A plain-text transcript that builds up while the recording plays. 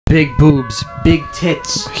big boobs, big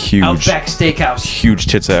tits. Huge. Outback Steakhouse. Huge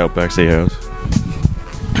tits at Outback Steakhouse.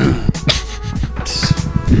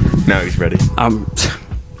 Now he's ready.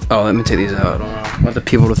 Oh, let me take these out. I don't know. I want the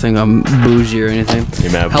people to think I'm bougie or anything.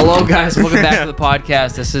 Hello, guys. Welcome back to the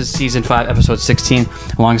podcast. This is season 5, episode 16.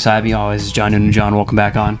 Alongside me always is John and John. Welcome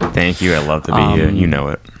back on. Thank you. I love to be here. You know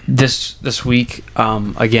it. This week,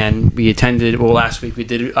 again, we attended. Well, last week we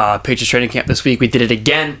did Patriots training camp. This week we did it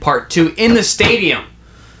again, part 2 in the stadium.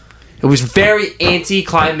 It was very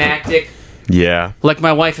anticlimactic. Yeah. Like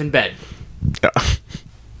my wife in bed.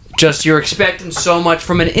 Just you're expecting so much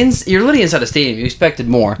from you're literally inside the stadium. You expected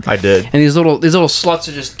more. I did. And these little sluts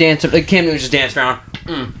are just dancing. Like Cam Newton just dancing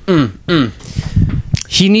around.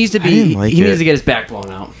 He needs to be. He needs to get his back blown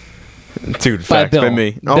out. Dude, facts by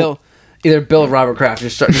me. Bill, either Bill or Robert Kraft.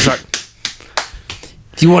 Just start.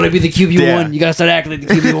 If you want to be the QB1, you gotta start acting like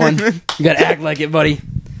the QB1. You gotta act like it, buddy.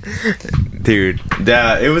 Dude,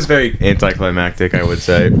 it was very anticlimactic. I would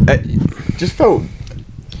say. Just felt.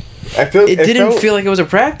 It didn't feel like it was a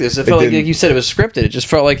practice. It felt like you said, it was scripted. It just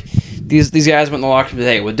felt like these guys went in the locker room and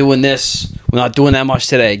said, hey, we're doing this. We're not doing that much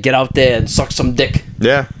today. Get out there and suck some dick.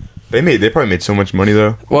 Yeah. They probably made so much money,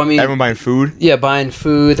 though. Well, I mean... Everyone buying food? Yeah, buying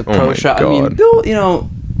food, the pro shop. God. I mean, Bill,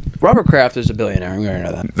 Robert Kraft is a billionaire. I'm going to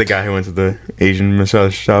know that. The guy who went to the Asian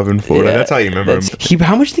massage shop in Florida. Yeah, that's how you remember him.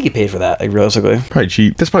 How much did he get paid for that, like, realistically? Probably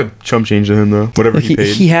cheap. That's probably chump change to him, though. Whatever he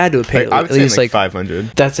paid. He had to have paid at least like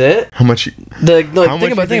 $500. That's it? How much? Think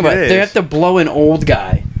about it. They have to blow an old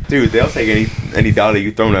guy. Dude, they'll take any dollar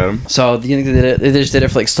you thrown at them. So, do you think they just did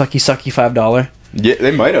it for, like, sucky $5? Yeah,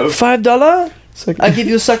 they might have. $5? I give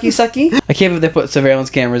you a sucky. I can't believe they put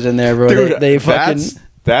surveillance cameras in there, bro. Dude, they fucking...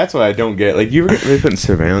 That's what I don't get. Like, they putting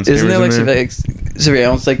surveillance Isn't cameras there, like,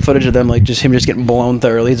 surveillance, like, footage of them, like, just him just getting blown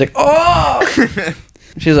thoroughly? He's like, oh!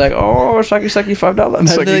 She's like, oh, sucky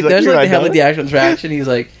 $5. They have, like, the actual interaction. He's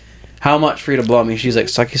like, how much for you to blow me? She's like,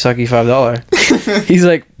 sucky $5. He's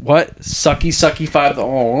like, what? Sucky $5.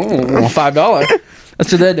 Oh, $5.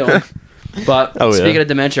 That's what they're doing. But, speaking of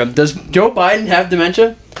dementia, does Joe Biden have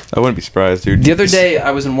dementia? I wouldn't be surprised, dude. The other day,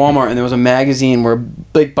 I was in Walmart, and there was a magazine where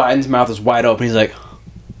Big Biden's mouth was wide open. He's like...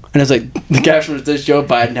 And it's like, the caption was, does Joe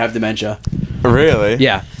Biden have dementia? Really?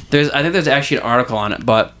 Yeah. I think there's actually an article on it,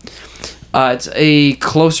 but it's a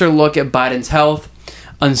closer look at Biden's health,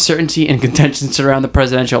 uncertainty and contention surround the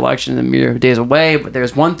presidential election a mere days away. But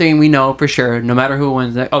there's one thing we know for sure, no matter who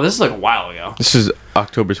wins. This is like a while ago. This is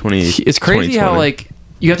October 28th. It's crazy how, like,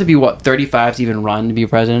 you have to be, 35 to even run to be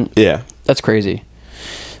president? Yeah. That's crazy.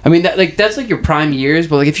 I mean, that's like your prime years,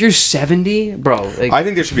 but like if you're 70, bro. Like, I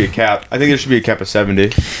think there should be a cap. I think there should be a cap of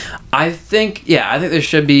 70. I think there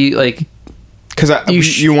should be like. Because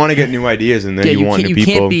you want to get new ideas and then you want new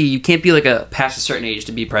people. You can't be like past a certain age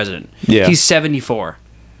to be president. Yeah. He's 74.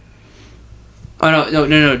 Oh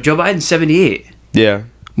no! Joe Biden's 78. Yeah.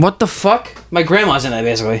 What the fuck? My grandma's in that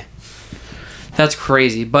basically. That's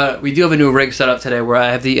crazy, but we do have a new rig set up today where I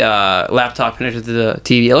have the laptop connected to the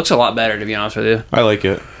TV. It looks a lot better, to be honest with you. I like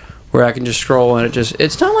it. Where I can just scroll and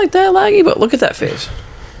it's not like that laggy, but look at that face.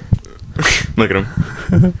 Look at him.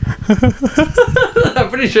 I'm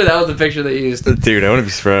pretty sure that was the picture they used. Dude, I wouldn't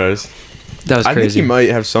be surprised. That was crazy. I think he might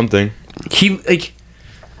have something.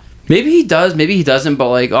 Maybe he does, maybe he doesn't, but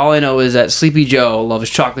like all I know is that Sleepy Joe loves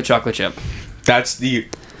chocolate chip. That's the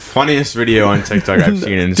funniest video on TikTok I've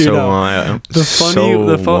seen in so long.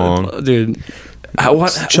 Dude.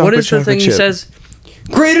 What is the thing he says?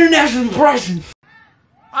 Great international impression.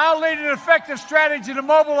 I'll lead an effective strategy to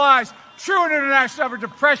mobilize true international effort to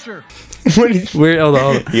pressure. Hold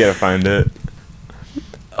on. You gotta find it.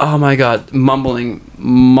 Oh my god, mumbling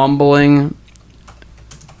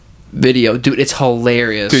video, dude. It's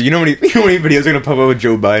hilarious. Dude, you know how many videos are gonna pop up with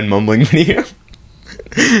Joe Biden mumbling video?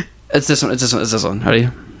 It's this one. How do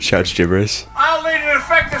you? Shouts gibberish. I'll lead an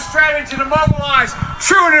effective strategy to mobilize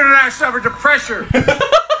true international effort to pressure.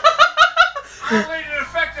 I'll lead an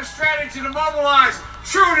effective strategy to mobilize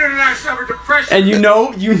true international effort to pressure. And you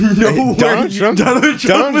know Donald Trump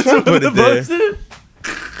put it there.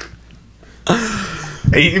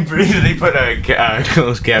 They put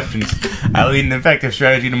closed captions. I'll lead an effective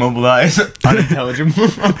strategy to mobilize unintelligible.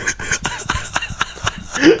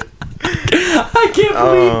 I can't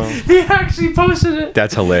believe he actually posted it.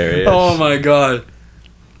 That's hilarious. Oh my god.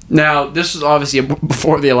 Now, this was obviously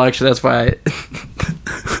before the election, that's why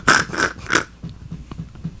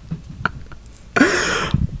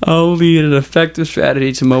I'll lead an effective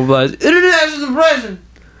strategy to mobilize international suppression.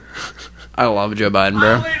 I love Joe Biden,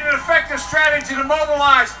 bro. I'll lead an effective strategy to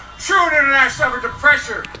mobilize true international effort to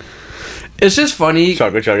pressure. It's just funny.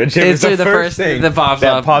 Chocolate chip. It's the first thing that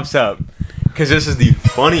pops up. Because because this is the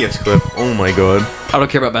funniest clip. Oh my god. I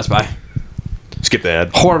don't care about Best Buy. Skip the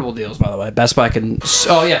ad. Horrible deals, by the way. Best Buy can.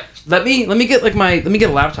 Oh yeah, let me get let me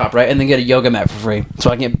get a laptop, right, and then get a yoga mat for free,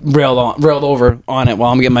 so I can get railed over on it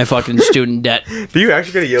while I'm getting my fucking student debt. Do you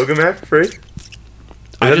actually get a yoga mat for free?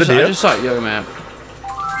 I just saw a yoga mat.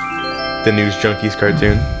 The News Junkies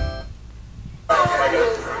cartoon.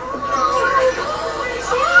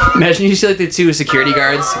 Imagine you see like the two security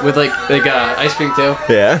guards with like ice cream too.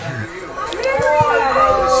 Yeah.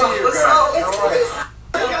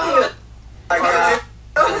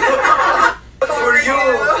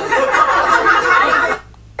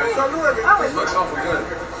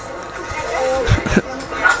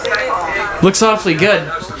 Looks awfully good.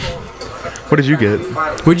 What did you get?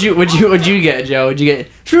 What'd you get, Joe? What'd you get?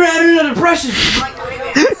 You're adding another depression.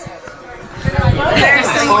 There's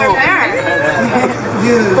some more there.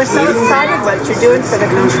 We're so excited what you're doing for the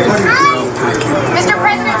country. Mr.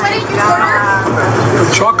 President, what did you order?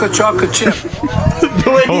 Chocolate chip.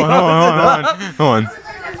 Hold on.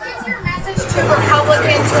 What's your message to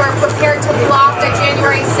Republicans who are prepared to block the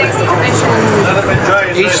January 6th commission?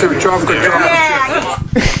 Eat some chocolate chip.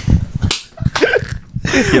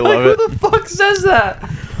 You love it. Who the fuck says that?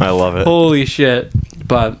 I love it. Holy shit.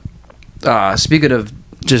 But speaking of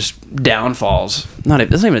just downfalls, it's not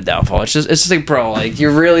even a downfall. It's just like, bro, like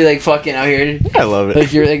you're really like fucking out here. I love it.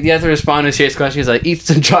 Like you have to respond to a serious question. He's like, eat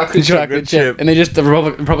some chocolate chip, and they just the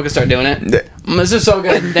Republicans start doing it. This is so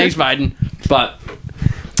good. Thanks, Biden. But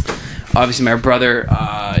obviously, my brother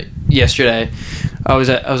yesterday. I was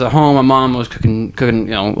at home. My mom was cooking,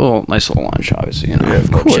 nice little lunch. Obviously,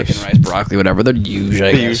 of course. Chicken, rice, broccoli, whatever. The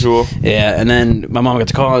usual. Yeah, and then my mom got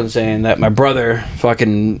to call and saying that my brother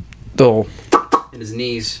fucking little in his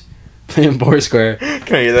knees playing Foursquare.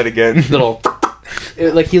 Can I hear that again?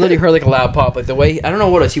 Like he literally heard like a loud pop. Like the way I don't know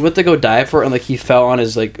what it was. He went to go dive for it and like he fell on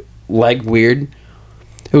his like leg weird.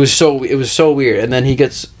 It was so weird. And then he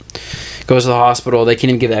goes to the hospital. They can't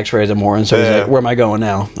even give X-rays anymore. And so he's like, "Where am I going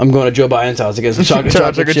now? I'm going to Joe Biden's house to get some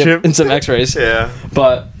chocolate chip and some X-rays." Yeah.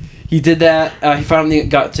 But he did that. He finally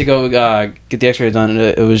got to go get the X-rays done, and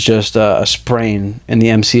it was just a sprain in the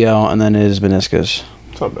MCL and then his meniscus.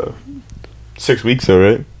 It's not bad. 6 weeks though,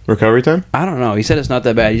 right? Recovery time? I don't know. He said it's not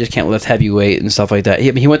that bad. You just can't lift heavy weight and stuff like that.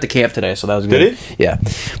 He went to camp today, so that was good. Did he? Yeah.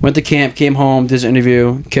 Went to camp, came home, did his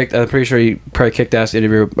interview, I'm pretty sure he probably kicked ass the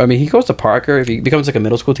interview. I mean, he goes to Parker. If he becomes like a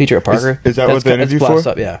middle school teacher at Parker. Is that what the interview for?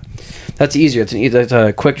 Up, yeah. That's easier. It's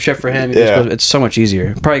a quick shift for him. It's so much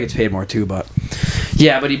easier. Probably gets paid more too, but...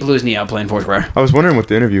 Yeah, but he blew his knee out playing Foursquare. I was wondering what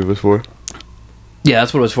the interview was for. Yeah,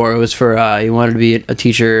 that's what it was for. It was for he wanted to be a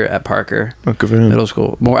teacher at Parker. Oh, good for him. Middle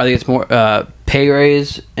school. I think it's more pay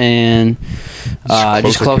raise and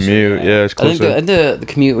just closer. Commute. Yeah, it's closer. I think the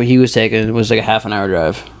commute where he was taking was like a half-an-hour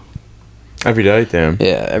drive. Every day, damn.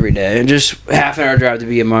 Yeah, every day. And just half-an-hour drive to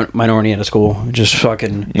be a minority at a school. Just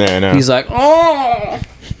fucking... Yeah, I know. He's like, oh!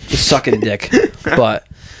 Just sucking a dick. But...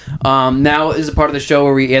 now is a part of the show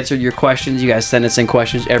where we answer your questions. You guys send us in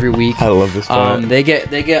questions every week. I love this part. They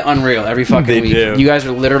get unreal every fucking week. Do. You guys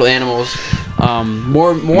are literal animals.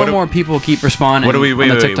 More and more people keep responding. What do we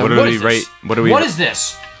wait? What do we rate? What is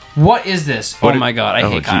this? What is this? Oh my god, I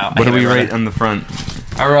hate Kyle. What do we rate on the front?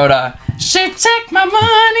 I wrote she take my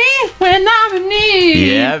money when I'm in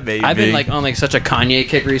need. Yeah, baby. I've been like on like such a Kanye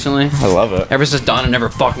kick recently. I love it. Ever since Donna never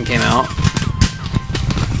fucking came out.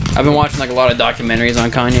 I've been watching like a lot of documentaries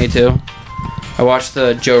on Kanye too. I watched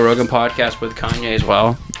the Joe Rogan podcast with Kanye as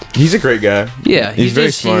well. He's a great guy. Yeah, he's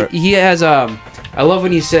very smart. He has I love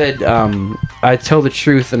when he said, "I tell the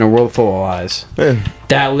truth in a world full of lies." Yeah.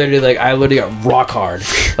 That literally, I literally got rock hard,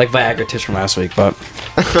 like Viagra tips from last week. But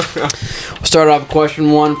we'll start off with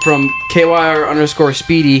question 1 from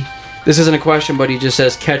KYR_Speedy. This isn't a question, but he just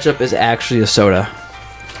says ketchup is actually a soda.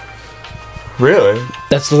 Really?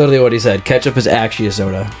 That's literally what he said. Ketchup is actually a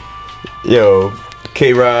soda. Yo,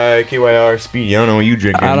 KYR Speedy. I don't know what you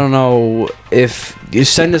drinking. I don't know if you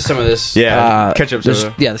send us some of this. Yeah, ketchup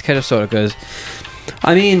soda. This ketchup soda because,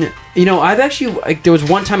 I mean, I've actually there was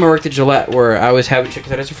one time I worked at Gillette where I was having chicken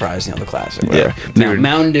tenders and fries, the classic. Whatever. Yeah,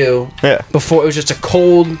 Mountain Dew. Yeah. Before it was just a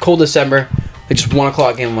cold December. Like just 1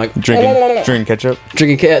 o'clock game. I'm like drinking ketchup.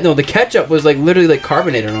 No, the ketchup was like literally like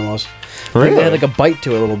carbonated almost. Really? Like, it had like a bite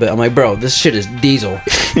to it a little bit. I'm like, bro, this shit is diesel.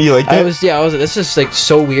 You like that? I was like, this is like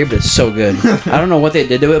so weird, but it's so good. I don't know what they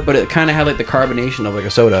did to it, but it kind of had like the carbonation of like a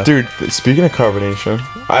soda. Dude, speaking of carbonation,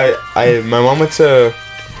 my mom went to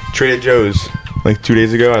Trader Joe's like 2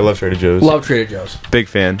 days ago. I love Trader Joe's. Love Trader Joe's. Big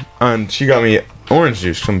fan. And she got me orange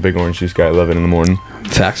juice. I'm a big orange juice guy. I love it in the morning.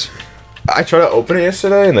 Facts. I tried to open it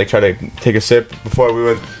yesterday and like try to take a sip before we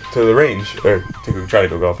went to the range or try to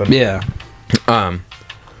go golfing. Yeah.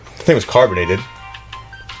 The thing was carbonated.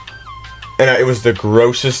 And it was the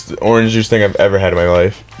grossest orange juice thing I've ever had in my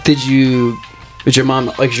life. Was your mom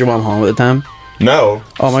home at the time? No.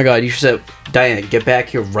 Oh my god, you should say, Diane, get back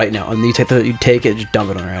here right now. And you take it, just dump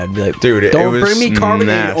it on her head. Be like, dude, don't bring me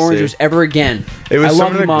carbonated orange juice ever again. It was I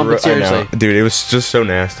love you, Mom, but seriously. Dude, it was just so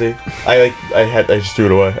nasty. I just threw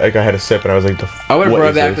it away. Like, I had a sip and I was like, I would have brought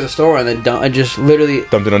it back to the store and then I just literally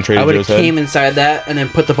dumped it on Trader Joe's head. I would have came inside that and then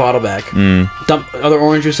put the bottle back. Dump other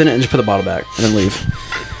orange juice in it and just put the bottle back and then leave.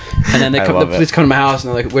 And then the police come to my house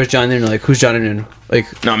and they're like, "Where's Johnny Noonan?" Like, "Who's Johnny Noonan?"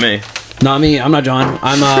 Like, not me. Not me. I'm not John.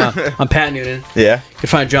 I'm Pat Noonan. Yeah. You can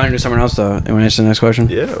find Johnny Noonan somewhere else though. And when I answer the next question.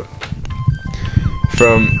 Yeah.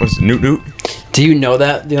 From what's it, Newt Newt? Do you know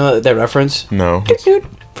that? Do you know that reference? No. Newt Newt.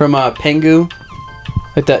 From Pengu,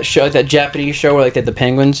 like that show, like that Japanese show where like they had the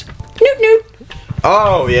penguins. Newt Newt.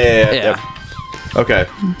 Oh yeah. Okay.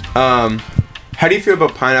 How do you feel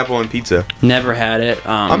about pineapple on pizza? Never had it.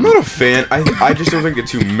 I'm not a fan. I just don't think the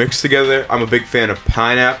two mix together. I'm a big fan of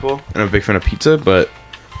pineapple and I'm a big fan of pizza, but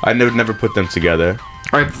I never put them together.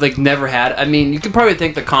 I've like never had. I mean, you could probably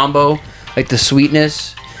think the combo, like the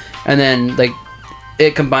sweetness, and then like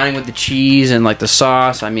it combining with the cheese and like the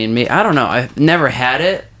sauce. I mean, I don't know. I've never had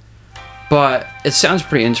it, but it sounds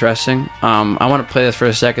pretty interesting. I want to play this for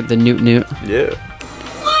a second. The Newt Newt. Yeah.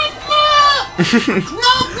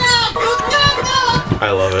 I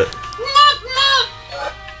love it.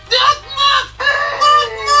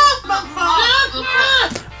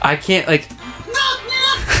 I can't like.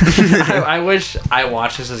 I wish I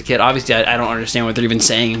watched this as a kid. Obviously, I don't understand what they're even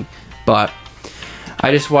saying, but I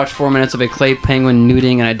just watched 4 minutes of a clay penguin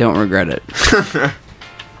newting, and I don't regret it.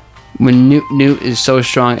 When Newt is so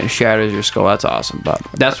strong it shatters your skull. That's awesome. But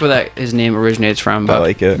that's where his name originates from. But I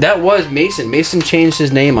like it. That was Mason. Mason changed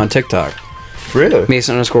his name on TikTok. Really?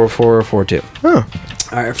 Mason _442. Huh.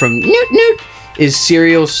 All right. From Newt is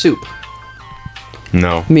cereal soup.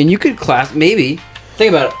 No. I mean, you could maybe think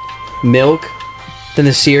about it. Milk, then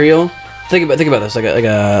the cereal. Think about this like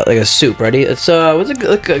a soup. Ready? It's what's it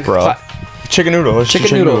like a broth? Chicken noodle.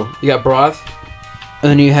 Chicken noodle. You got broth, and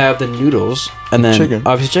then you have the noodles, and then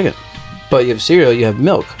obviously chicken. But you have cereal. You have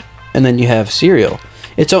milk, and then you have cereal.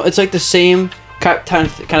 It's like the same kind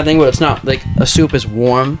of thing, but it's not like a soup is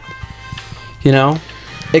warm. You know,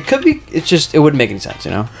 it could be. It's just it wouldn't make any sense.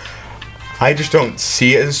 You know. I just don't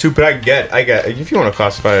see it as a soup, but I get. If you want to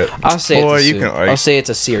classify it, I'll say it's a soup. I'll say it's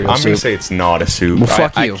a cereal. I'm gonna say it's not a soup. Well,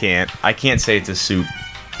 fuck you. I can't say it's a soup.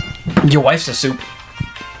 Your wife's a soup.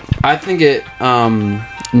 I think it.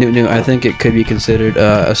 I think it could be considered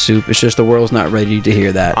a soup. It's just the world's not ready to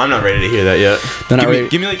hear that. I'm not ready to hear that yet.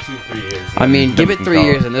 Give me like 2-3 years. I mean, give it 3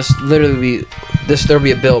 years, and there'll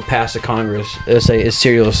be a bill passed to Congress. It'll say is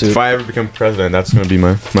cereal soup. If I ever become president, that's gonna be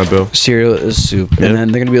my bill. Cereal is soup, and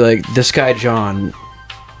then they're gonna be like, this guy John.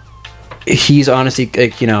 He's honestly,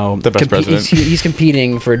 like, you know, the best president. He's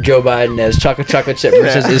competing for Joe Biden as chocolate chip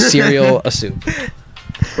versus is cereal a soup.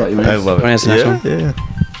 I love it.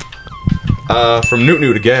 Yeah. From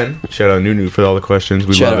Newt again. Shout out Newt for all the questions.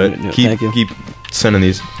 We love it. Keep sending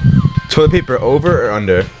these. Toilet paper over or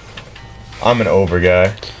under? I'm an over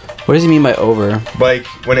guy. What does he mean by over? Like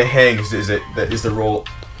when it hangs, is the roll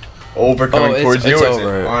over coming towards you, or is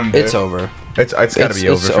it under? It's over. It's gotta be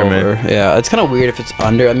over for me. Yeah, it's kind of weird if it's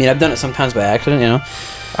under. I mean, I've done it sometimes by accident, you know.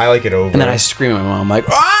 I like it over. And then I scream at my mom like,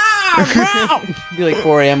 "Ah!" Be like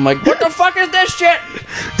 4 a.m. like, "What the fuck is this shit?"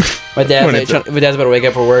 My dad's about to wake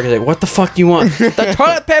up for work. He's like, "What the fuck do you want?" "The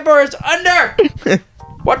toilet paper is under."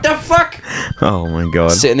 "What the fuck?" Oh my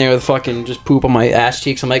god. Sitting there with fucking just poop on my ass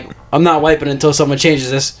cheeks. I'm like, I'm not wiping until someone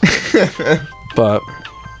changes this. But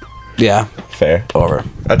yeah, fair. Over.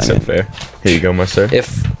 That's fair. Here you go, my sir.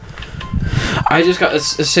 If I just got,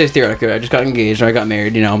 let's say theoretically, I just got engaged or I got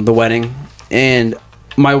married, you know, the wedding, and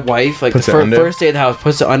my wife, like, the first day of the house,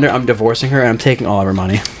 puts it under, I'm divorcing her and I'm taking all of her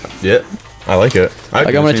money. Yeah, I like it.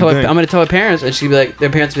 I'm gonna tell her parents, and she'd be like, their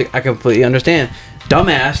parents would be like, I completely understand.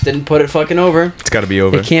 Dumbass didn't put it fucking over. It's got to be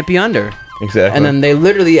over. It can't be under. Exactly. And then they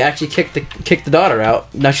literally actually kicked the daughter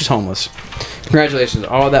out. Now she's homeless. Congratulations.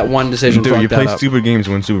 All that one decision. Dude, you play stupid games,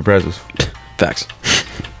 win stupid prizes. Facts.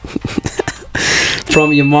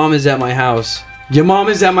 From your mom is at my house. Your mom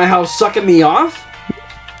is at my house sucking me off?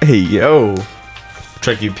 Hey, yo.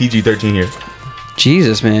 Check you PG-13 here.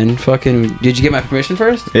 Jesus, man. Fucking, did you get my permission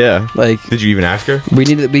first? Yeah. Like, did you even ask her? We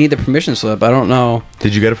need the permission slip. I don't know.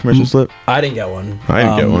 Did you get a permission slip? I didn't get one. I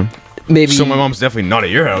didn't get one. Maybe. So my mom's definitely not at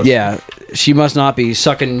your house. Yeah. She must not be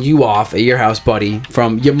sucking you off at your house, buddy.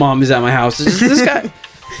 From your mom is at my house. This guy.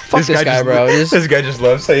 Fuck this guy, bro. This guy just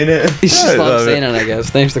loves saying it. He just loves saying it, I guess.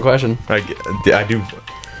 Thanks for the question. I do.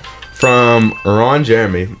 From Ron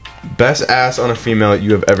Jeremy, best ass on a female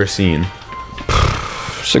you have ever seen.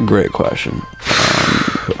 It's a great question.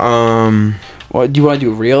 What do you want to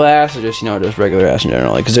do? Real ass or just just regular ass in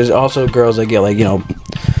general? Like, because there's also girls that get like we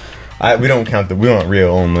don't count we want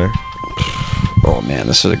real only. Oh man,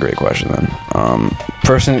 this is a great question then.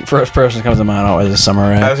 First person comes to mind always is Summer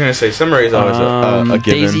Rae. I was gonna say Summer Rae is always a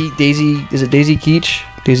given. Daisy, is it Daisy Peach?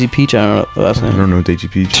 Daisy Peach, I don't know the last name. I don't know Daisy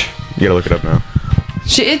Peach. You gotta look it up now.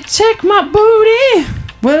 She took my booty.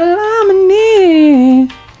 Well, I'm in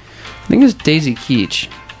need. I think it's Daisy Keach.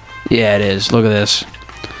 Yeah, it is. Look at this.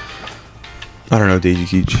 I don't know Daisy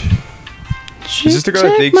Keach. Is this the girl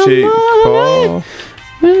that takes Paul?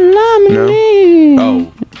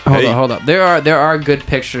 No. Oh. Hold up. There are good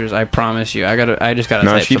pictures. I promise you. I just gotta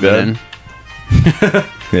type something in.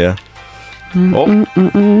 Yeah. Oh.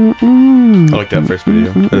 I like that first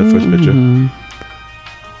video. The first picture.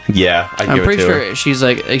 Yeah, I'm pretty sure she's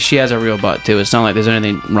like she has a real butt too. It's not like there's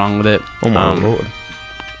anything wrong with it. Oh my lord.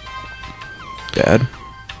 Dad.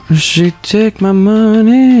 She took my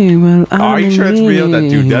money. Well, are you sure it's real? That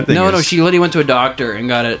dude, that thing. No, she literally went to a doctor and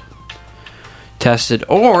got it tested.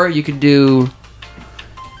 Or you could do.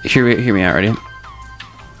 Hear me out, ready?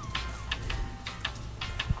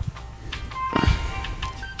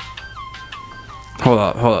 Hold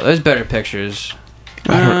up. There's better pictures.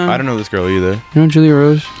 I don't know this girl either. You know Julia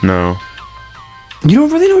Rose? No. You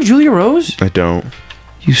don't really know Julia Rose? I don't.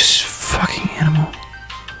 You fucking animal.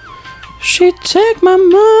 She took my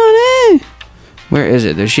money. Where is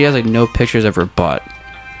it? She has like no pictures of her butt.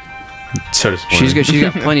 So disappointing. She's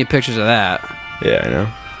got plenty of pictures of that. Yeah, I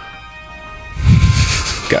know.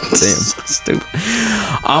 God damn. So stupid.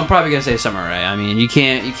 I'm probably gonna say Summer Rae. I mean, you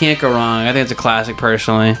can't go wrong. I think it's a classic,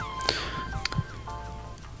 personally.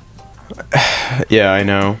 Yeah, I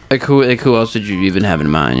know. Like who else did you even have in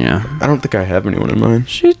mind? You know. I don't think I have anyone in mind.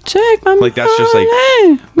 She take my like that's just like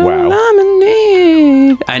wow.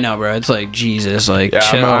 I know, bro. It's like Jesus. Like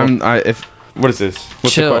chill. What is this?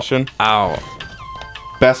 What's chill the question? Ow.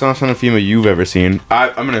 Best on a female you've ever seen.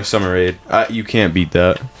 I'm gonna Summer Rae. You can't beat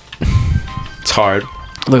that. It's hard.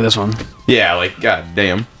 Look at this one. Yeah, like god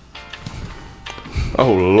damn.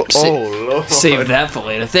 Oh Lord. Save that for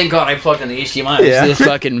later. Thank God I plugged in the HDMI. Yeah. It's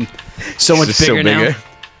fucking so much bigger now.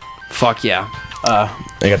 Fuck yeah. I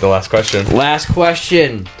got the last question. Last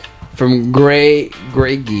question from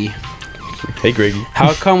Greggy. Hey Greggy.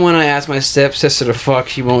 How come when I ask my stepsister to fuck,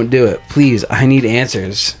 she won't do it? Please, I need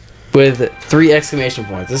answers. With 3 exclamation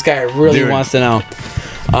points. This guy really wants to know.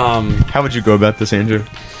 How would you go about this, Andrew?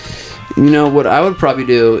 You know what I would probably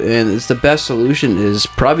do, and it's the best solution, is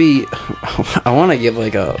probably I want to give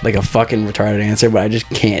like a fucking retarded answer, but I just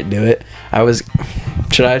can't do it.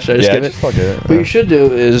 Should I just give it? Fuck it. What you should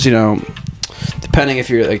do is, depending if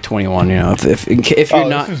you're like 21, if you're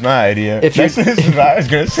not. This is my idea. This is what I was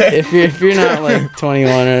gonna say. If you're not like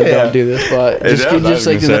 21 or don't do this, but just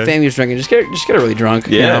like in the family's drinking, just get really drunk.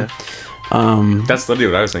 Yeah. That's literally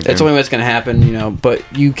what I was thinking. That's the only way it's gonna happen, but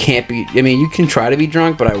you can't be. I mean, you can try to be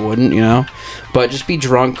drunk, but I wouldn't, But just be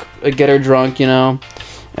drunk, get her drunk, and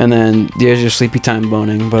then there's your sleepy time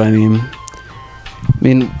boning. But I mean,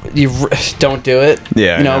 you don't do it,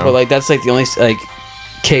 yeah. But like that's like the only like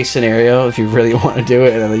case scenario if you really want to do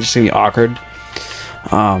it, and then it's just gonna be awkward.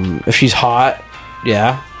 If she's hot,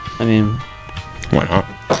 yeah. I mean, why not?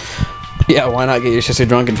 Yeah, why not get your sister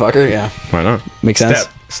drunk and fuck her? Yeah, why not? Makes sense.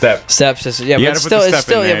 Stepsister. Yeah, but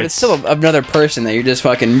it's still another person that you're just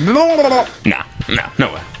fucking. No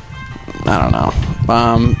way. I don't know.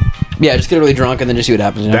 Yeah, just get really drunk and then just see what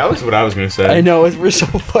happens. That was what I was gonna say. I know we're so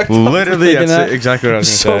fucked up. Literally, that's exactly what I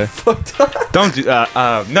was gonna say. So fucked up. Don't do.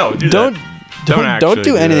 No, don't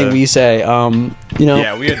do anything we say.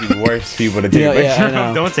 Yeah, we are the worst people to take advice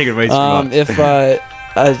from. Don't take advice from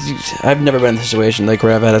us. I've never been in a situation like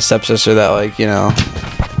where I've had a stepsister that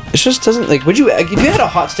it just doesn't like. Would you if you had a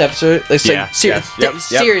hot stepsister? Like,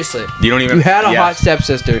 seriously, you don't even. You had a hot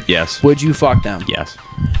stepsister. Yes. Would you fuck them? Yes.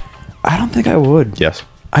 I don't think I would. Yes.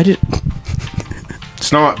 I did.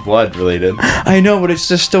 It's not blood related. I know, but it's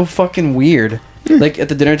just so fucking weird. Like at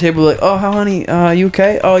the dinner table, like, oh, how honey, you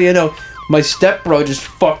okay? Oh, yeah, no, my stepbro just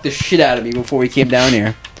fucked the shit out of me before we came down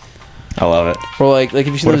here. I love it. Or like if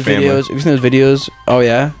you've seen those videos, oh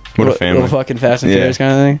yeah. What a family. Little fucking Fast and Furious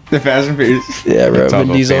kind of thing. The Fast and Furious. Yeah, bro. Vin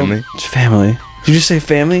Diesel. Family. It's family. Did you just say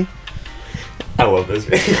family? I love this.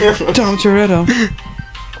 Tom Toretto.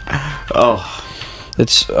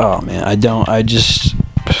 Oh. Man. I just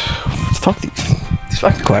fuck these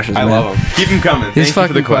fucking questions. I love them. Keep them coming. Thank you for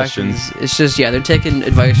the questions. It's just they're taking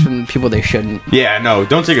advice from people they shouldn't. Yeah, no,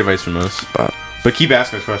 don't take advice from us. But keep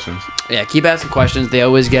asking us questions. Yeah, keep asking questions. They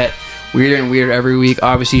always get Weirder and weirder every week.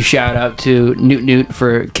 Obviously, shout out to Newt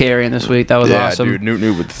for carrying this week. That was awesome. Yeah, dude,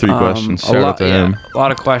 Newt with 3 questions. Shout out to him. A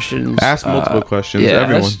lot of questions. Ask multiple questions. Yeah,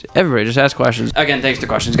 everyone. Everybody, just ask questions. Again, thanks to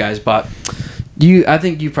questions, guys. But I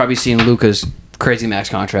think you've probably seen Luka's crazy max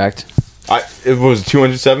contract. It was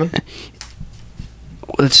 207.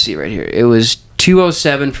 Let's see right here. It was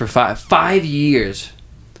 207 for 5 years.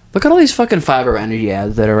 Look at all these fucking 5-hour energy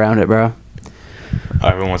ads that are around it, bro.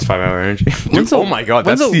 Everyone wants 5-hour energy. Dude, oh my god,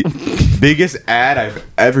 that's the biggest ad I've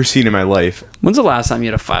ever seen in my life. When's the last time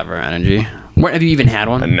you had a 5-hour energy? Have you even had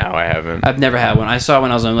one? No, I haven't. I've never had one. I saw when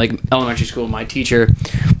I was in like elementary school, my teacher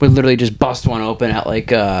would literally just bust one open at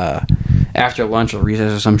like after lunch or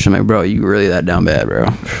recess or some shit. I'm like, bro, you really that down bad, bro?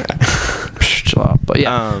 Chill out. But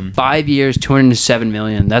yeah, 5 years, $207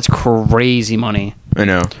 million. That's crazy money. I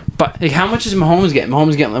know. But like, how much is Mahomes getting?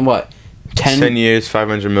 Mahomes getting like what? 10 years,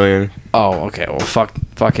 $500 million. Oh, okay. Well,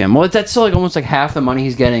 fuck him. Well, that's still like almost like half the money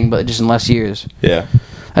he's getting, but just in less years. Yeah.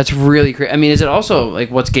 That's really crazy. I mean, is it also like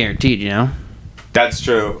what's guaranteed? You know. That's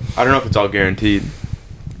true. I don't know if it's all guaranteed.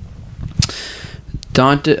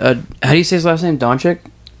 How do you say his last name? Doncic.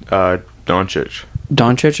 Doncic.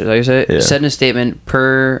 Doncic, is that how you say it? Yeah. Said in a statement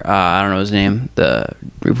per I don't know his name, the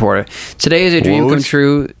reporter. Today is a dream come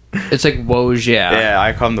true. It's like Woj, yeah. Yeah,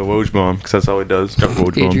 I call him the Woj bomb because that's all he does.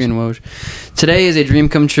 Adrian Woj. Today is a dream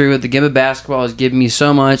come true. The game of basketball has given me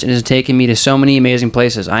so much and has taken me to so many amazing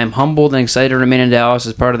places. I am humbled and excited to remain in Dallas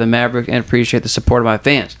as part of the Maverick and appreciate the support of my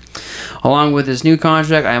fans. Along with this new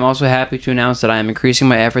contract, I am also happy to announce that I am increasing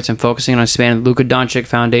my efforts and focusing on expanding the Luka Doncic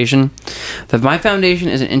Foundation. That my foundation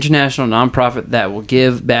is an international nonprofit that will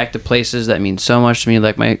give back to places that mean so much to me,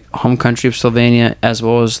 like my home country of Slovenia, as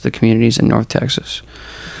well as the communities in North Texas.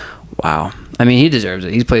 Wow. I mean, he deserves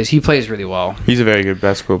it. He plays really well. He's a very good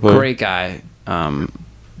basketball player. Great guy.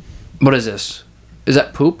 What is this? Is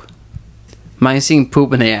that poop? Am I seeing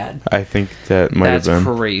poop in the ad? I think that might have been.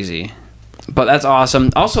 That's crazy. But that's awesome.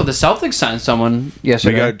 Also, the Celtics signed someone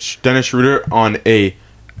yesterday. They got Dennis Schroeder on a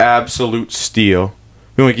absolute steal.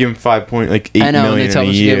 We only give him 8 million a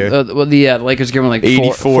year. The Lakers give him like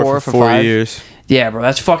 84 for 4 years. Yeah, bro,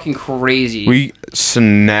 that's fucking crazy. We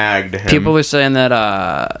snagged him. People are saying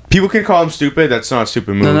that. People can call him stupid. That's not a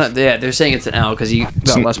stupid move. Yeah, they're saying it's an L because he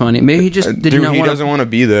got less money. Maybe he just he doesn't want to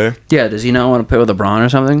be there. Yeah, does he not want to play with LeBron or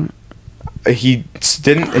something? He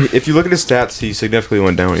didn't. If you look at his stats, he significantly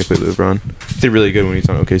went down when he played with LeBron. He did really good when he's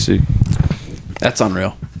on OKC. That's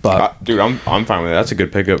unreal. But dude, I'm fine with that. That's a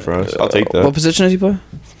good pickup for us. I'll take that. What position does he play?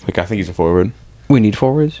 I think he's a forward. We need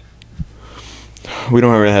forwards. We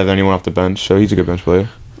don't really have anyone off the bench, so he's a good bench player.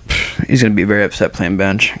 He's going to be very upset playing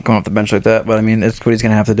bench, going off the bench like that, but I mean, it's what he's going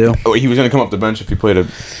to have to do. Oh, he was going to come off the bench if he played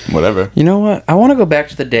whatever. You know what? I want to go back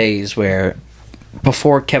to the days where,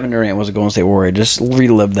 before Kevin Durant was a Golden State Warrior, just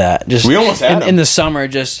relive that. We almost had him. In the summer,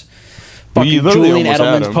 just fucking Julian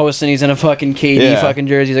Edelman's posting, he's in a fucking KD fucking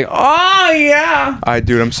jersey. He's like, oh, yeah. I'm so pissed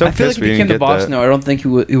we didn't get that. I feel like if he came to Boston, I don't think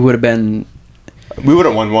he would have been... We would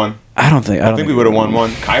have won one. I don't think we would have won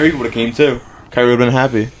one. Kyrie would have came too. Kyrie would have been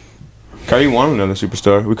happy. Kyrie wanted another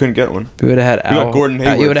superstar. We couldn't get one. We would have had Al. We got Gordon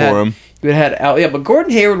Hayward for him. You would have had Al. Yeah, but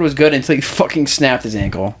Gordon Hayward was good until he fucking snapped his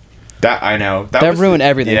ankle. That I know. That ruined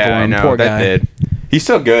everything for him. I know. Poor guy. Did. He's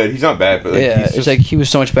still good. He's not bad, but it's like he was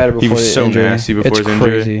so much better before he was so injury. Nasty before his injury.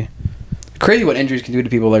 Crazy. Crazy what injuries can do to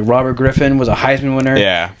people. Like Robert Griffin was a Heisman winner.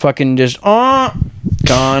 Yeah. Fucking just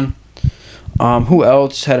gone. Who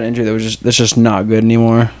else had an injury that's just not good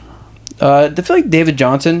anymore? I feel like David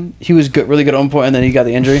Johnson, he was good, really good at one point, and then he got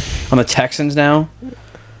the injury on the Texans now.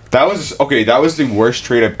 That was the worst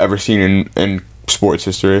trade I've ever seen in sports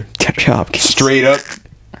history. DeAndre Hopkins. Straight up.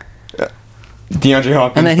 DeAndre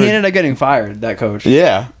Hopkins. And then he ended up getting fired, that coach.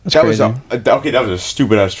 Yeah. That was a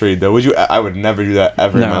stupid ass trade though. I would never do that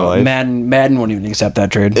ever in my life. Madden won't even accept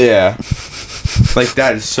that trade. Yeah. Like,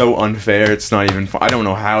 that is so unfair. It's not even fun. I don't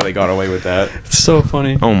know how they got away with that. It's so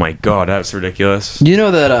funny. Oh my god, that's ridiculous. You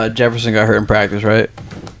know that Jefferson got hurt in practice, right?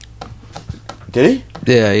 Did he?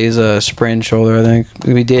 Yeah, he's a sprained shoulder, I think. He's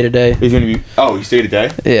gonna be day to day. He's gonna be. Oh, he stayed a day.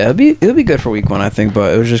 Yeah, it'll be good for week 1, I think.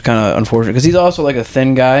 But it was just kind of unfortunate because he's also like a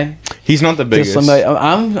thin guy. He's not the biggest.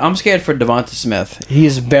 I'm scared for Devonta Smith.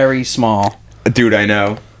 He's very small. Dude, I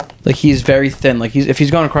know. Like, he's very thin. Like, if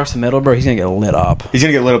he's going across the middle, bro, he's gonna get lit up. He's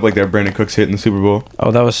gonna get lit up like that Brandon Cooks hit in the Super Bowl.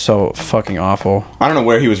 Oh, that was so fucking awful. I don't know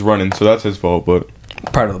where he was running, so that's his fault. But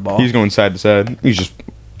part of the ball. He's going side to side. He's just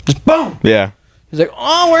boom. Yeah. He's like,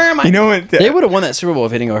 oh, where am I? You know what? They would have won that Super Bowl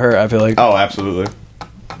if he didn't go hurt, I feel like. Oh, absolutely.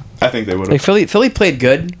 I think they would have. Like, Philly played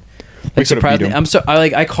good. Like, surprisingly,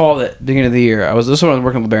 I called it beginning of the year. This is when I was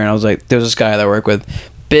working with LeBaron. I was like, there's this guy that I work with,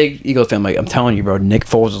 big Eagles fan. I'm like, I'm telling you, bro, Nick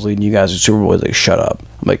Foles is leading you guys to Super Bowl. He's like, shut up.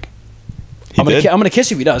 I'm like, I'm gonna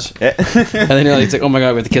kiss you if he does. And then he's like, oh my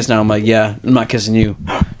god, we have to kiss now. I'm like, yeah, I'm not kissing you,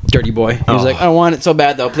 dirty boy. He's like, I want it so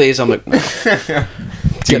bad though, please. I'm like, do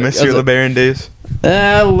you miss your LeBaron days?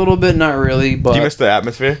 A little bit, not really. But do you miss the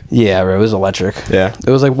atmosphere? Yeah, bro, it was electric. Yeah,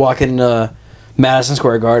 it was like walking Madison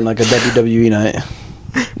Square Garden like a WWE night.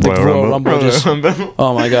 Like Royal Rumble, just,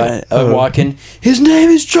 oh my god! Walking, his name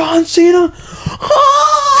is John Cena.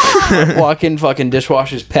 Walking, fucking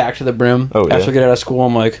dishwashers packed to the brim. After I get out of school,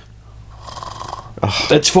 I'm like,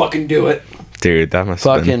 let's fucking do it, dude. That must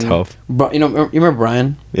have been tough. You remember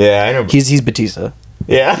Brian? Yeah, I know. He's Batista.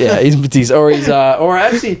 Yeah, he's Batista, or he's or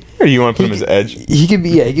actually, or you want to put him as Edge? He could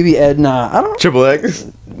be Ed. Nah, I don't. Triple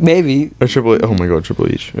X, maybe. Or Triple H. Oh my god, Triple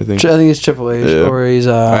H. I think it's Triple H, or he's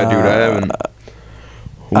dude, I haven't.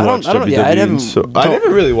 I don't. Yeah, I never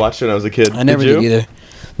really watched it when I was a kid. I never did either.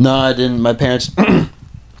 No, I didn't. My parents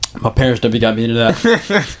never got me into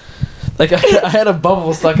that. Like I had a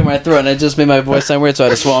bubble stuck in my throat, and it just made my voice sound weird, so I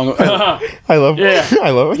had to swallow. I love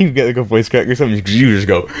when you get like a voice crack or something. You just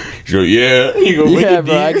go, yeah. You go, yeah,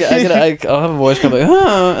 bro. I'll have a voice come like,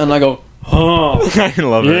 and I go, I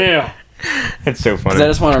love it. Yeah. It's so funny. Cause I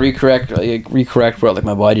just want to recorrect, bro. Like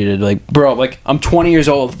my body did. Like, bro, like I'm 20 years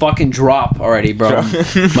old. Fucking drop already, bro.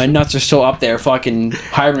 My nuts are still up there. Fucking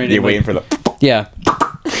hibernating. You're waiting for the. Yeah.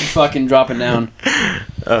 Fucking dropping down.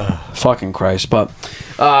 Fucking Christ. But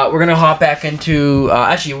we're gonna hop back into.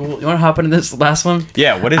 Actually, you want to hop into this last one?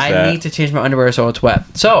 Yeah. What is that? I need to change my underwear so it's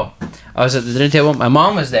wet. So I was at the dinner table. My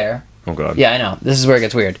mom was there. Oh god. Yeah, I know. This is where it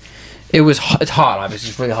gets weird. It's hot, obviously.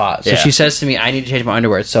 It's really hot. So she says to me, I need to change my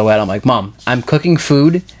underwear. It's so wet. I'm like, Mom, I'm cooking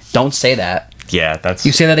food. Don't say that. Yeah, that's...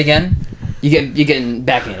 You say that again, you're getting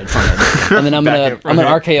backhanded from it. And then I'm gonna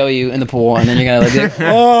RKO you in the pool, and then you're gonna like,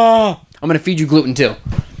 oh, I'm gonna feed you gluten too.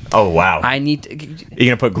 Oh, wow. I need to... You're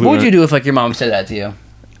gonna put gluten... What would you do if like your mom said that to you?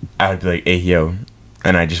 I would be like, hey, yo.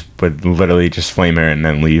 And I just would literally just flame her and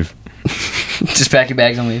then leave. Just pack your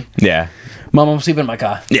bags and leave? Yeah. Mom, I'm sleeping in my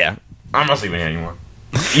car. Yeah. I'm not sleeping here anymore.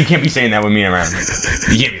 You can't be saying that with me around.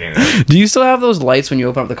 You can't be saying that. Do you still have those lights when you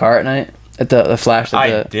open up the car at night? At the flash?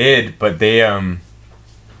 I did, but they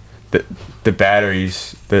the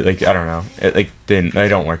batteries, like I don't know, they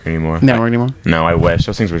don't work anymore. They don't work anymore? No, I wish.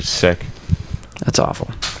 Those things were sick. That's awful.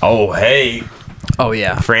 Oh hey. Oh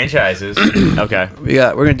yeah. Franchises. Okay.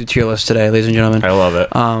 We're gonna do tier list today, ladies and gentlemen. I love it.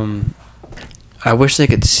 I wish they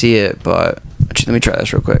could see it, but actually, let me try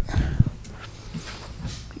this real quick.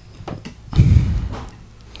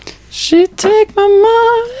 She take my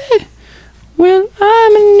money when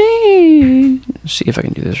I'm in need. Let's see if I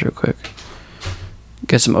can do this real quick.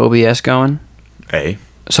 Get some OBS going. Hey.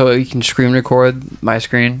 So you can screen record my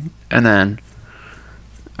screen, and then...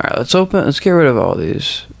 Alright, let's get rid of all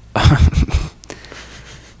these. I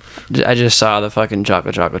just saw the fucking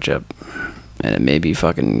chocolate chip. And it made me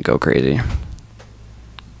fucking go crazy.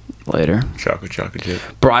 Later. Chocolate chip.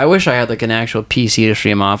 Bro, I wish I had like an actual PC to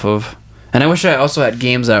stream off of. And I wish I also had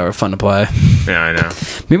games that were fun to play. Yeah, I know.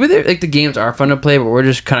 Maybe like the games are fun to play, but we're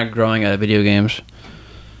just kind of growing out of video games.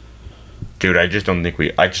 Dude, I just think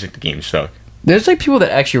the games suck. There's like people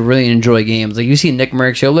that actually really enjoy games. Like you see Nick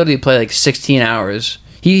Merckx, he'll literally play like 16 hours.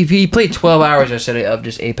 He played 12 hours yesterday of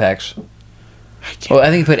just Apex. I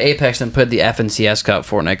think he played Apex and played the FNCS Cup,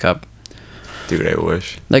 Fortnite Cup. Dude, I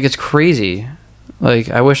wish. Like it's crazy. Like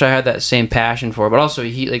I wish I had that same passion for it, but also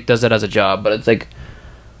he like does that as a job. But it's like.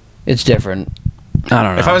 It's different. I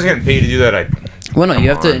don't know. If I was getting paid to do that, I'd... Well, no, you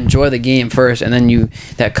have to enjoy the game first, and then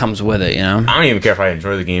that comes with it, you know? I don't even care if I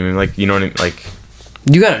enjoy the game. Like, you know what I mean? Like...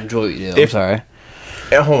 You gotta enjoy what you do. I'm sorry.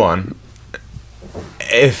 Hold on.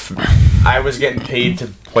 If I was getting paid to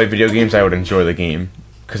play video games, I would enjoy the game.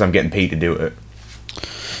 Because I'm getting paid to do it.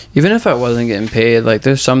 Even if I wasn't getting paid, like,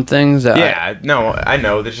 there's some things that I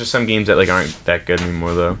know. There's just some games that, like, aren't that good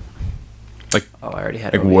anymore, though. Like... Oh, I already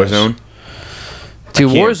had like Warzone. Dude,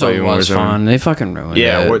 Warzone was fun. They fucking ruined it.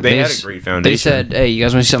 Yeah, they had a great foundation. They said, hey, you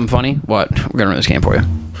guys want to see something funny? What? We're going to run this game for you.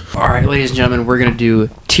 All right, ladies and gentlemen, we're going to do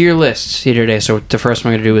tier lists here today. So the first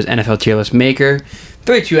one we're going to do is NFL Tier List Maker.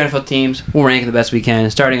 32 NFL teams. We'll rank the best we can.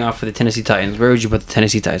 Starting off with the Tennessee Titans. Where would you put the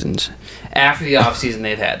Tennessee Titans after the offseason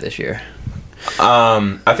they've had this year?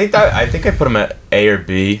 I think I put them at A or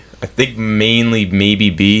B. I think mainly maybe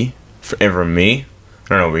B for me. I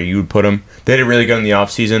don't know where you would put them. They did really good in the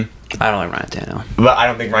offseason. I don't like Ryan Tannehill. But I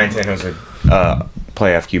don't think Ryan Tannehill's a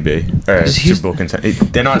playoff QB. Or Super Bowl contender.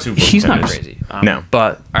 They're not Super Bowl contenders. He's not crazy. No.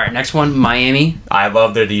 But, all right, next one, Miami. I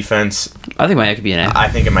love their defense. I think Miami could be an A. I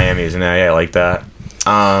think Miami is an A. I like that.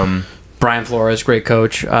 Brian Flores, great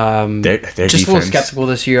coach. Their just defense. a little skeptical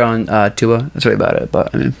this year on Tua. That's really about it.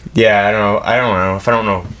 But I mean, yeah, I don't know. If I don't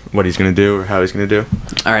know what he's gonna do or how he's gonna do.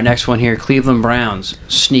 All right, next one here: Cleveland Browns,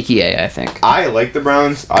 sneaky A, I think. I like the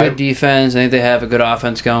Browns. Good defense. I think they have a good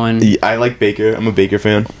offense going. I like Baker. I'm a Baker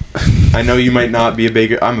fan. I know you might not be a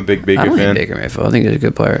Baker. I'm a big Baker fan. I like Baker Mayfield. I think he's a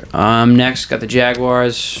good player. Next, got the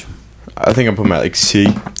Jaguars. I think I'm putting him at like C.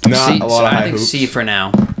 Not a lot of high hoops. C for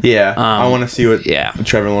now. Yeah, I want to see what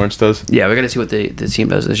Trevor Lawrence does. Yeah, we got to see what the team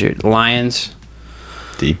does this year. Lions.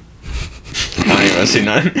 D. I don't even say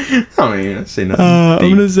nothing. I don't even say nothing. I'm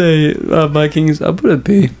gonna say Vikings. I'll put a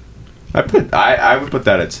B. I would put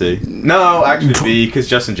that at C. No, actually B, because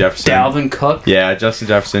Justin Jefferson. Dalvin Cook. Yeah, Justin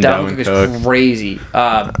Jefferson. Dalvin Cook is crazy.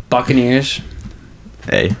 Buccaneers.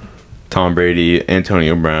 A. Tom Brady,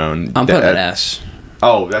 Antonio Brown. I'm putting an S.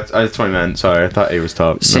 Oh, that's what I meant. Sorry, I thought A was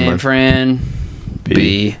top. San Fran.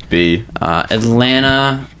 B.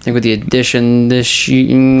 Atlanta. I think with the addition this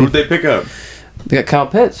year. Who'd they pick up? They got Kyle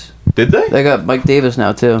Pitts. Did they? They got Mike Davis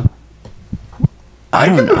now too. I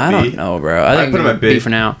don't know, bro. I think put him at B for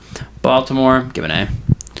now. Baltimore, give an A.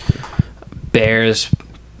 Bears,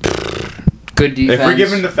 good defense. If we're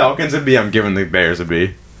giving the Falcons a B, I'm giving the Bears a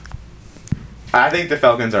B. I think the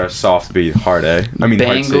Falcons are a soft B, hard A. I mean,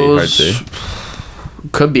 Bengals, hard C.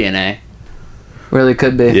 Could be an A. Really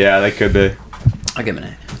could be. Yeah, they could be. I'll give an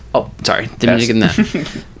A. Oh, sorry. Didn't mean to give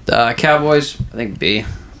them that. Cowboys, I think B.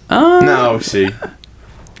 No, C.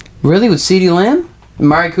 Really? With CeeDee Lamb?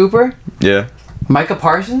 Amari Cooper? Yeah. Micah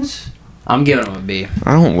Parsons? I'm giving them a B.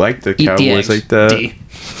 I don't like the Cowboys like that. D.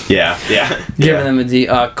 Yeah. Giving them a D.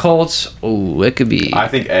 Colts, oh, it could be. I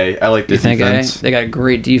think A. I like the defense. A? They got a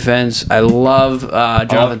great defense. I love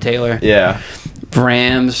Jonathan Taylor. Yeah.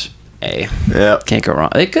 Rams, A. Yeah. Can't go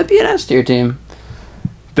wrong. They could be an S tier team.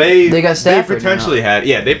 They got Stafford. They potentially had.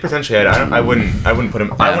 Yeah, they potentially had. I wouldn't put him.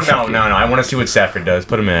 No. I want to see what Stafford does.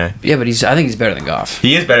 Put him in A. Yeah, but I think he's better than Goff.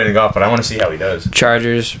 He is better than Goff, but I want to see how he does.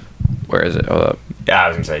 Chargers, where is it? Hold up. Yeah, I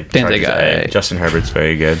was gonna say. Think they got A. Justin Herbert's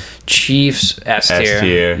very good. Chiefs, S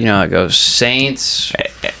tier. You know how it goes. Saints.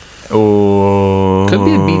 Oh. Could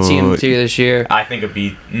be a B team too this year. I think a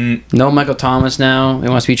B. No Michael Thomas now. He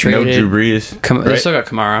wants to be traded. No Drew Brees. They still got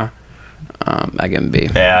Kamara. I give him a B.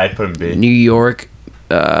 Yeah, I'd put him B. New York.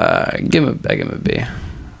 I give him a B.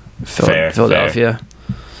 Philadelphia. Fair.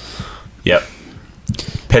 Yep.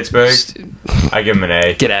 Pittsburgh. I give him an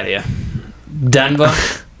A. Get out of here. Denver.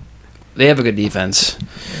 They have a good defense.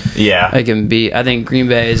 Yeah. I give him B. I think Green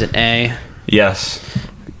Bay is an A. Yes.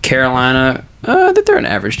 Carolina. I think they're an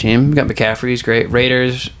average team. We got McCaffrey. He's great.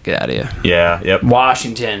 Raiders. Get out of here. Yeah. Yep.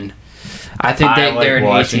 Washington. I think they're an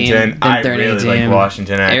A team. I really like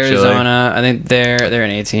Washington, actually. Arizona, I think they're an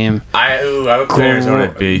A team. I would put Arizona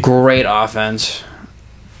at B. Great offense.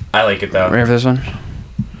 I like it, though. Ready for this one?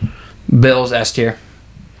 Bills, S tier.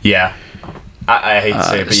 Yeah. I hate to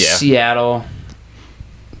say it, but yeah. Seattle.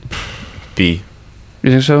 B. You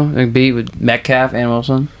think so? I think B with Metcalf and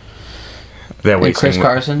Wilson. They're wasting. And Chris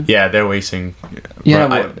Carson. Yeah, they're wasting.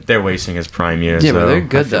 They're wasting his prime years. Yeah, but they're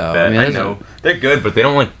good though. I know they're good, but they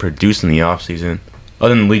don't produce in the off season.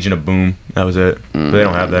 Other than Legion of Boom, that was it. But they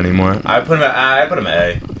don't have that anymore. I put him at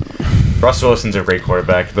A. Russell Wilson's a great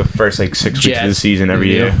quarterback. The first 6 weeks of the season every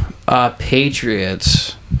year.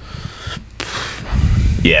 Patriots.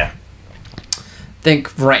 Yeah.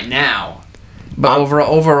 Think right now. But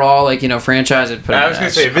overall, franchise. I was gonna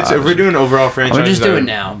say if we're doing overall franchise, we're just doing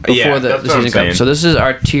now before the season comes. So this is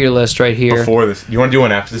our tier list right here. Before this, you want to do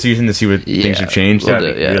one after the season to see what things have changed?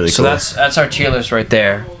 That'd be really cool. So that's our tier list right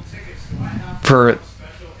there for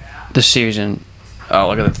the season. Oh,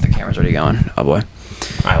 look at the camera's already going. Oh boy,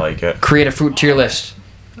 I like it. Create a fruit tier list.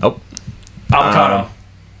 Oh, avocado.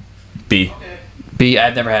 B.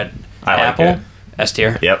 I've never had. Apple. Like it. S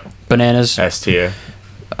tier. Yep. Bananas. S tier.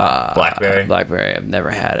 Blackberry. I've never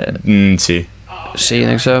had it. C. C, you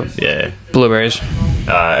think so? Yeah. Blueberries.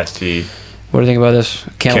 ST. What do you think about this?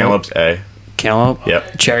 Cantaloupes, A. Cantaloupe?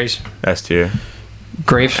 Yep. Cherries. S tier.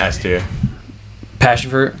 Grapes. S tier. Passion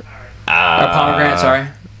fruit. Pomegranate, sorry.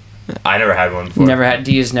 I never had one before. Never had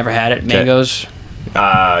D's, never had it. Mangoes.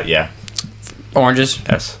 Yeah. Oranges.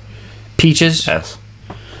 S. Peaches. S.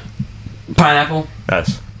 Pineapple.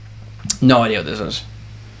 S. No idea what this is.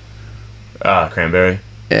 Cranberry.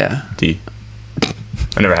 Yeah. D.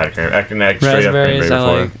 I never had a cranberry. I can Raspberries, cranberry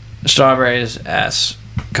before. Strawberries, S.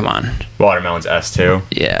 Come on. Watermelon's S too.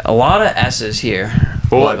 Yeah, a lot of S's here.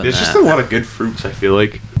 Well, there's just a lot of good fruits, I feel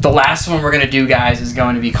like. The last one we're going to do, guys, is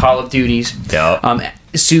going to be Call of Duties. Yeah.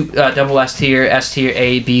 Double S tier,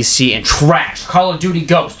 A, B, C, and trash. Call of Duty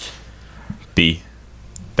Ghost. B.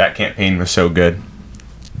 That campaign was so good.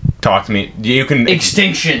 Talk to me. You can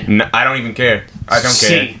Extinction. I don't even care. I don't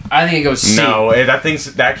care. I think it goes C. No,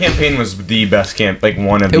 that campaign was the best one of the best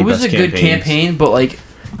campaigns. It was a good campaign, but like,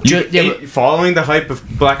 following the hype of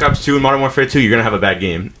Black Ops 2 and Modern Warfare 2, you're gonna have a bad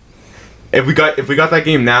game. If we got that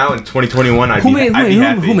game now in 2021, I'd be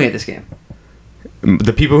happy. Who made this game?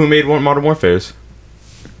 The people who made Modern Warfares.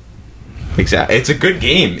 Exactly. It's a good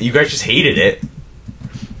game. You guys just hated it.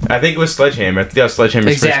 I think it was Sledgehammer. I think that was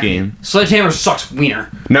Sledgehammer's first game. Sledgehammer sucks wiener.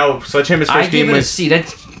 No, Sledgehammer's first game was... I give it a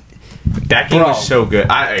C. That game was so good.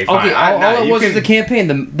 All it was the campaign.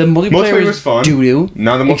 The multiplayer was fun. Doo-doo.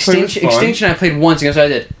 No, the multiplayer was fun. Extinction I played once, and guess what I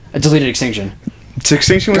did? I deleted Extinction.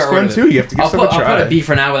 Extinction was fun too. You have to give stuff a try. I'll put a B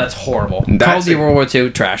for now, but that's horrible. Call of Duty World War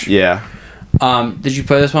II, trash. Yeah. Did you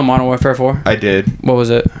play this one, Modern Warfare 4? I did. What was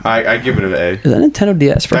it? I give it an A. Is that Nintendo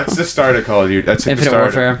DS, bro? That's the start of Call of Duty. That's Infinite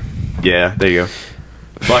Warfare. Yeah, there you go.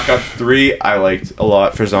 Black Ops 3, I liked a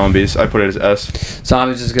lot for zombies. I put it as S.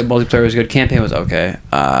 Zombies is good. Multiplayer was good. Campaign was okay.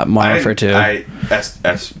 Modern Warfare 2.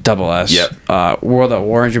 S. Double S. Yep. World at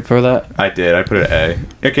War, did you play that? I did. I put it A.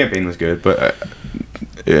 Yeah, campaign was good, but I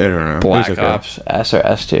don't know. Black Ops, S or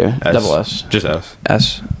S tier? Double S. Just S.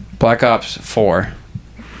 S. Black Ops 4.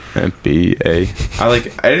 And B, A. I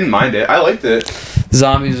didn't mind it. I liked it.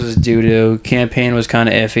 Zombies was doo-doo. Campaign was kind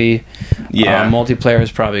of iffy. Yeah. Multiplayer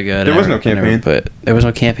was probably good. There was no campaign. But there was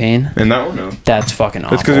no campaign? In that one, no. That's fucking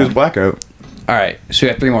awful. That's because it was Blackout. Alright, so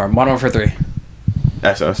we got 3 more. Modern Warfare 3.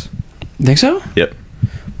 SS. Think so? Yep.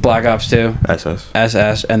 Black Ops 2. SS.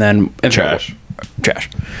 SS, and then... Trash.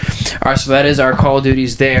 Alright, so that is our Call of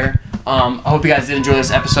Duties there. I hope you guys did enjoy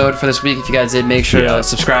this episode for this week. If you guys did, make sure to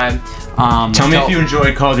subscribe. Tell me if you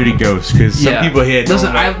enjoyed Call of Duty Ghosts, because some people here don't.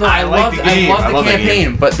 Listen, I love the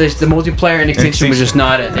campaign, but the multiplayer and Extinction was just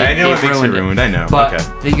not it. I know it makes it ruined. I know. But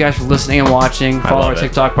thank you guys for listening and watching. Follow our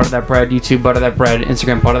TikTok, Butter That Bread, YouTube, Butter That Bread,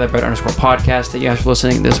 Instagram, Butter That Bread _podcast. Thank you guys for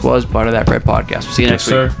listening. This was Butter That Bread Podcast. We'll see you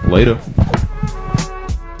next week. Later.